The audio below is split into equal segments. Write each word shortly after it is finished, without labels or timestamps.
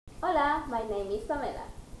Hola, my name is Pamela.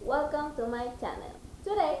 Welcome to my channel.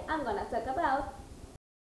 Today I'm gonna talk about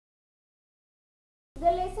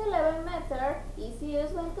the laser level method is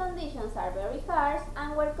used when conditions are very harsh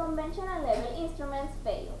and where conventional level instruments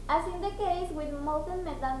fail, as in the case with molten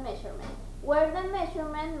metal measurement, where the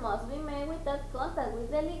measurement must be made without contact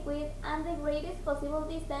with the liquid and the greatest possible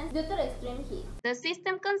distance due to extreme heat. The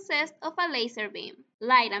system consists of a laser beam,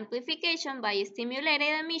 light amplification by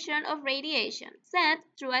stimulated emission of radiation, sent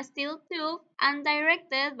through a steel tube and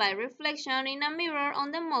directed by reflection in a mirror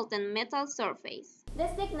on the molten metal surface. The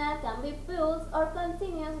signal can be pulse or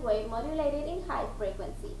continuous wave modulated in high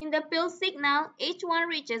frequency. In the pulse signal, each one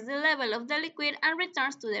reaches the level of the liquid and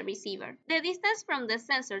returns to the receiver. The distance from the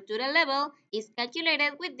sensor to the level is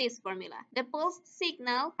calculated with this formula. The pulse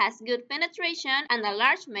signal has good penetration and a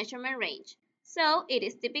large measurement range, so it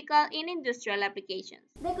is typical in industrial applications.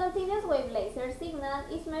 The continuous wave laser signal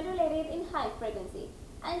is modulated in high frequency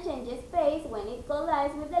and changes phase when it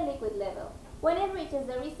collides with the liquid level. When it reaches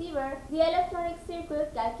the receiver, the electronic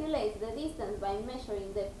circuit calculates the distance by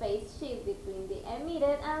measuring the phase shift between the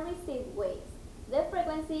emitted and received waves, the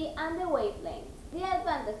frequency, and the wavelength. The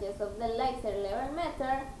advantages of the laser level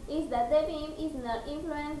method is that the beam is not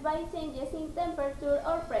influenced by changes in temperature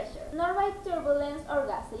or pressure, nor by turbulence or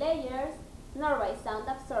gas layers, nor by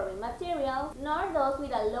sound-absorbing materials, nor those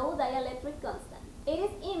with a low dielectric constant. It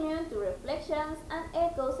is immune to reflections and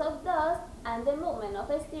echoes of dust and the movement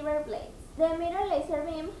of steerer blades. The emitter laser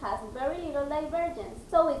beam has very little divergence,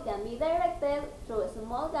 so it can be directed through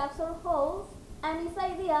small gaps or holes and is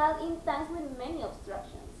ideal in tanks with many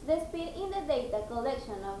obstructions. The speed in the data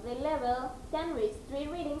collection of the level can reach 3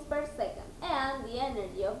 readings per second, and the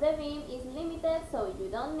energy of the beam is limited, so you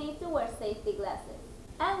don't need to wear safety glasses.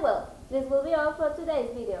 And well, this will be all for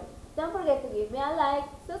today's video. Don't forget to give me a like,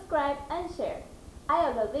 subscribe, and share. I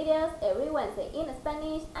upload videos every Wednesday in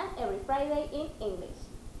Spanish and every Friday in English.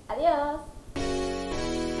 Adiós!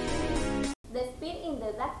 The speed in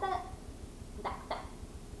the data